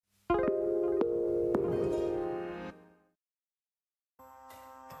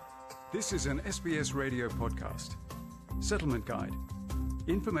This is an SBS radio podcast. Settlement Guide.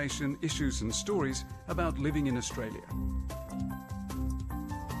 Information, issues and stories about living in Australia.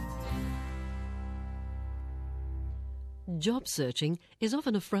 Job searching is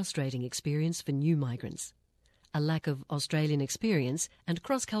often a frustrating experience for new migrants. A lack of Australian experience and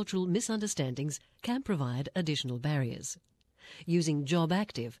cross-cultural misunderstandings can provide additional barriers. Using Job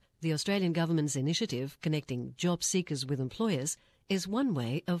Active, the Australian government's initiative connecting job seekers with employers, is one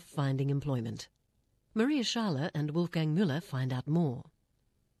way of finding employment. Maria Schala and Wolfgang Müller find out more.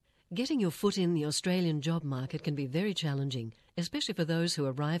 Getting your foot in the Australian job market can be very challenging, especially for those who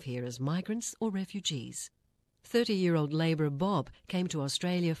arrive here as migrants or refugees. 30-year-old labourer Bob came to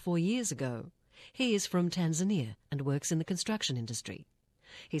Australia 4 years ago. He is from Tanzania and works in the construction industry.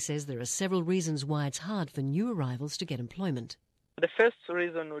 He says there are several reasons why it's hard for new arrivals to get employment. The first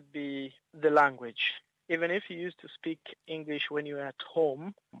reason would be the language. Even if you used to speak English when you were at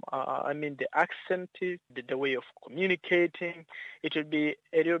home, the accent, the way of communicating, it would be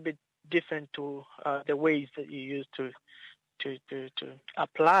a little bit different to the ways that you used to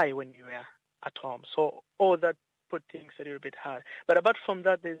apply when you were at home. So all that put things a little bit hard. But apart from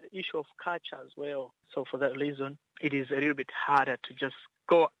that, there's the issue of culture as well. So for that reason, it is a little bit harder to just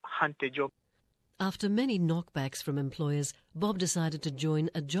go hunt a job. After many knockbacks from employers, Bob decided to join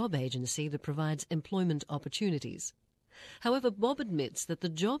a job agency that provides employment opportunities. However, Bob admits that the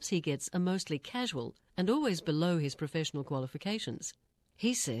jobs he gets are mostly casual and always below his professional qualifications.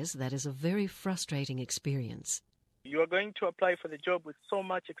 He says that is a very frustrating experience. You are going to apply for the job with so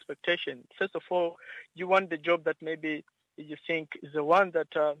much expectation. First of all, you want the job that maybe you think is the one that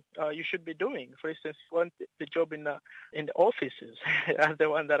you should be doing. For instance, you want the job in the offices, as the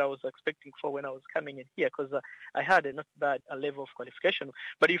one that I was expecting for when I was coming in here, because I had a not bad level of qualification.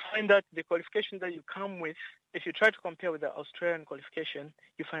 But you find that the qualification that you come with, if you try to compare with the Australian qualification,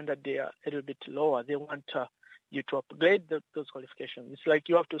 you find that they are a little bit lower. They want you to upgrade those qualifications. It's like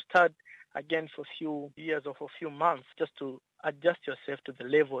you have to start again for a few years or for a few months just to adjust yourself to the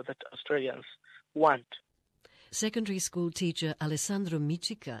level that Australians want. Secondary school teacher Alessandro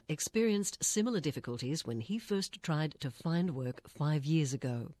Michica experienced similar difficulties when he first tried to find work 5 years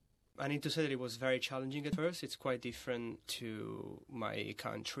ago. I need to say that it was very challenging at first. It's quite different to my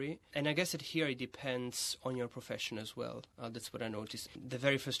country. And I guess that here it depends on your profession as well. That's what I noticed. The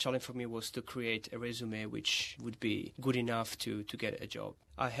very first challenge for me was to create a resume which would be good enough to get a job.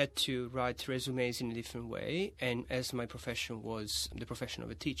 I had to write resumes in a different way, and as my profession was the profession of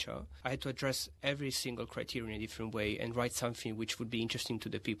a teacher, I had to address every single criteria in a different way and write something which would be interesting to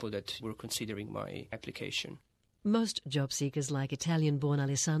the people that were considering my application. Most job seekers like Italian-born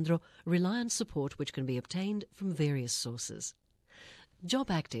Alessandro rely on support which can be obtained from various sources.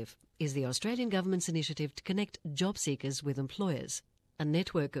 Job Active is the Australian government's initiative to connect job seekers with employers. A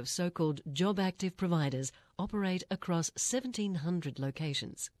network of so-called Job Active providers operate across 1,700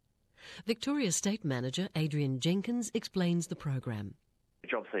 locations. Victoria State Manager Adrian Jenkins explains the program.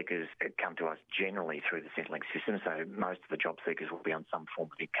 Job seekers come to us generally through the Centrelink system, so most of the job seekers will be on some form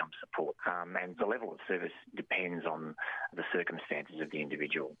of income support. And the level of service depends on the circumstances of the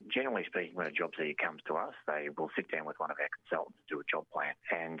individual. Generally speaking, when a job seeker comes to us, they will sit down with one of our consultants to do a job plan,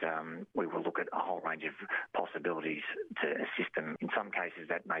 and we will look at a whole range of possibilities to assist them. In some cases,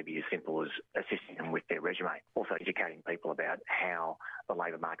 that may be as simple as assisting them with their resume, also educating people about how the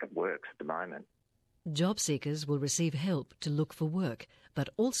labour market works at the moment. Job seekers will receive help to look for work, but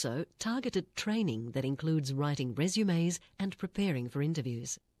also targeted training that includes writing resumes and preparing for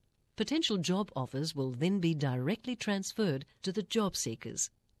interviews. Potential job offers will then be directly transferred to the job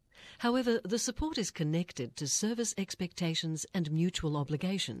seekers. However, the support is connected to service expectations and mutual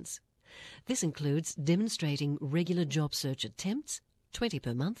obligations. This includes demonstrating regular job search attempts, 20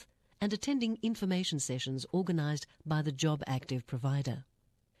 per month, and attending information sessions organised by the Job Active provider.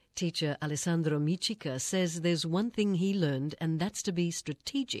 Teacher Alessandro Michica says there's one thing he learned, and that's to be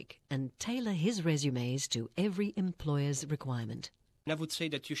strategic and tailor his resumes to every employer's requirement. And I would say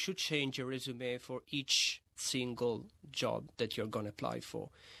that you should change your resume for each single job that you're going to apply for,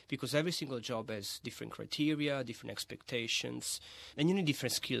 because every single job has different criteria, different expectations, and you need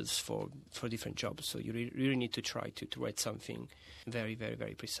different skills for different jobs. So you really need to try to write something very, very,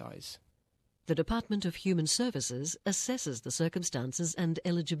 very precise. The Department of Human Services assesses the circumstances and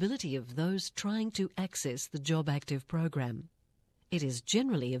eligibility of those trying to access the Job Active program. It is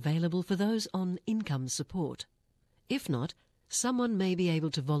generally available for those on income support. If not, someone may be able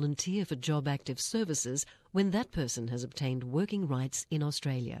to volunteer for Job Active services when that person has obtained working rights in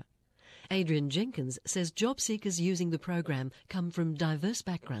Australia. Adrian Jenkins says job seekers using the program come from diverse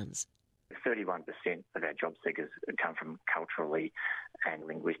backgrounds. 31% of our job seekers come from culturally and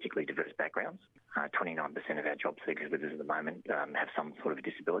linguistically diverse backgrounds. 29% of our job seekers with us at the moment have some sort of a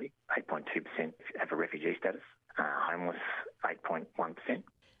disability. 8.2% have a refugee status. Homeless, 8.1%.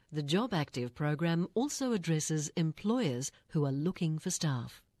 The Job Active program also addresses employers who are looking for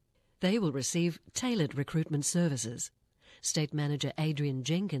staff. They will receive tailored recruitment services. State Manager Adrian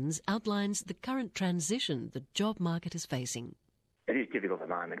Jenkins outlines the current transition the job market is facing. It is difficult at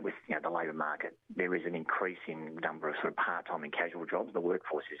the moment with the labour market. There is an increase in number of sort of part-time and casual jobs. The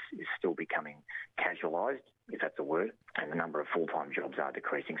workforce is still becoming casualised, if that's a word, and the number of full-time jobs are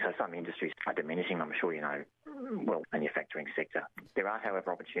decreasing. So some industries are diminishing, I'm sure you know, well, manufacturing sector. There are,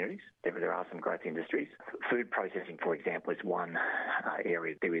 however, opportunities. There are some growth industries. Food processing, for example, is one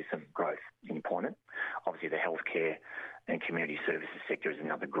area there is some growth in employment. Obviously, the healthcare and community services sector is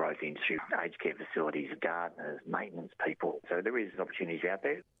another growth industry. Aged care facilities, gardeners, maintenance people. So there is opportunities out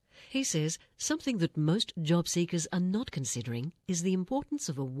there. He says something that most job seekers are not considering is the importance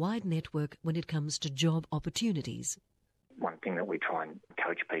of a wide network when it comes to job opportunities. One thing that we try and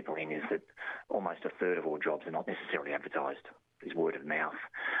coach people in is that almost a third of all jobs are not necessarily advertised. It's word of mouth.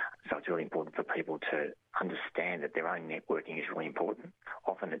 So it's really important for people to understand that their own networking is really important.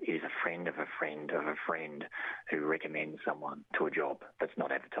 Often it is a friend of a friend of a friend who recommends someone to a job that's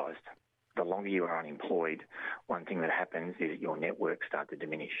not advertised. The longer you are unemployed, one thing that happens is your networks start to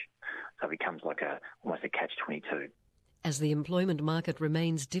diminish. So it becomes like almost a catch-22. As the employment market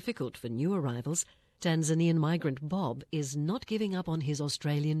remains difficult for new arrivals, Tanzanian migrant Bob is not giving up on his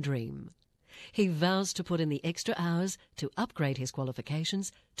Australian dream. He vows to put in the extra hours to upgrade his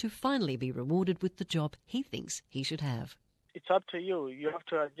qualifications to finally be rewarded with the job he thinks he should have. It's up to you. You have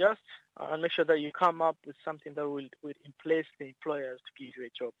to adjust and make sure that you come up with something that will place the employers to give you a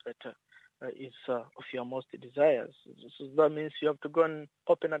job that is of your most desires. So that means you have to go and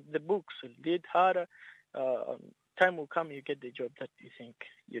open up the books, read harder. Time will come, you get the job that you think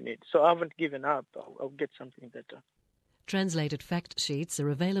you need. So I haven't given up. I'll get something better. Translated fact sheets are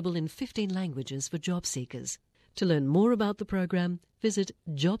available in 15 languages for job seekers. To learn more about the program, visit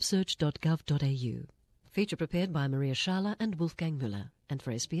jobsearch.gov.au. Feature prepared by Maria Schala and Wolfgang Müller. And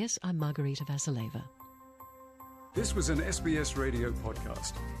for SBS, I'm Margarita Vasileva. This was an SBS radio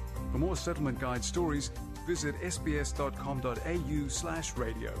podcast. For more Settlement Guide stories, visit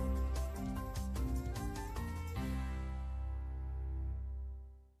sbs.com.au/radio.